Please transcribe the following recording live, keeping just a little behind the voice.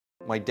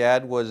My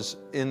dad was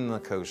in the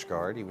Coast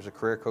Guard. He was a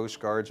career Coast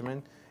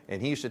Guardsman,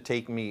 and he used to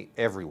take me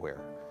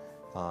everywhere,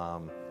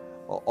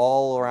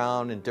 all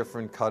around in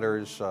different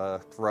cutters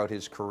throughout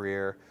his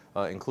career,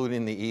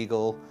 including the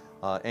Eagle,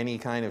 any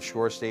kind of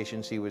shore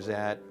stations he was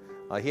at.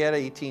 He had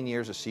 18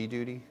 years of sea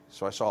duty,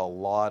 so I saw a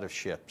lot of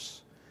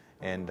ships.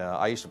 And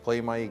I used to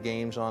play my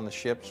games on the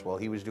ships while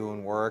he was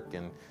doing work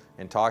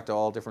and talk to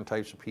all different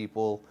types of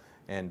people.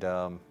 And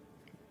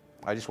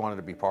I just wanted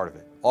to be part of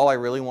it. All I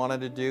really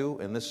wanted to do,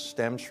 and this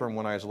stems from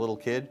when I was a little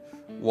kid,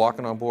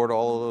 walking on board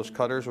all of those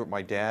cutters with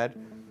my dad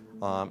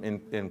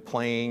and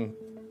playing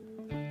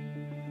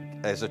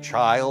as a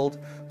child,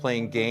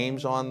 playing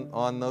games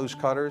on those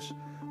cutters.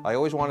 I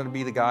always wanted to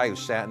be the guy who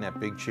sat in that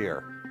big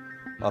chair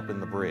up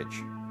in the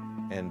bridge.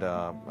 And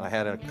I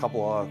had a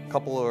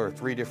couple or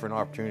three different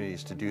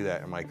opportunities to do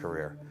that in my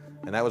career.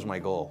 And that was my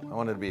goal. I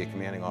wanted to be a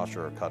commanding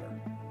officer or a cutter.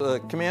 The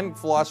command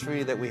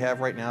philosophy that we have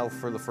right now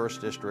for the 1st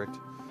District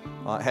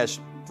has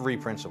 3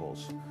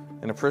 principles.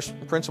 And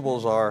the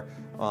principles are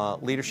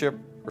leadership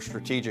or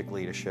strategic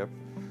leadership,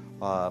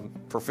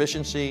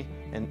 proficiency,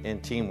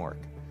 and teamwork.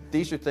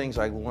 These are things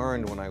I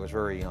learned when I was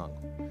very young.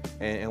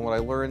 And what I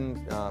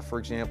learned, for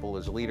example,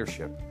 is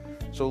leadership.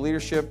 So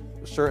leadership,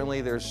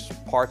 certainly there's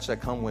parts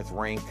that come with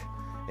rank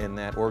in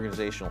that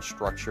organizational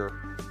structure,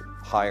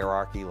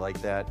 hierarchy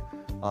like that.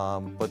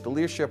 But the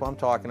leadership I'm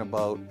talking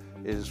about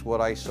is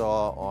what I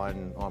saw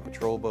on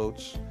patrol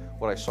boats,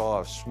 what I saw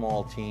of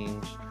small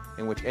teams,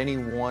 in which any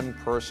one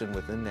person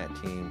within that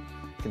team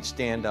can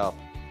stand up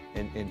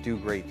and do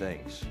great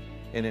things,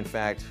 and in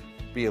fact,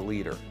 be a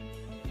leader.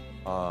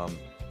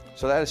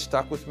 So that has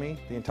stuck with me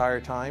the entire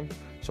time.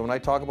 So when I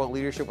talk about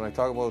leadership, when I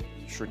talk about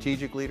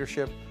strategic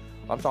leadership,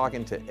 I'm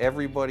talking to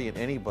everybody and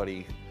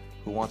anybody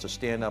who wants to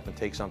stand up and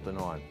take something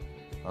on.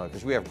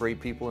 Because we have great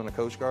people in the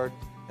Coast Guard,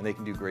 and they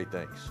can do great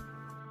things.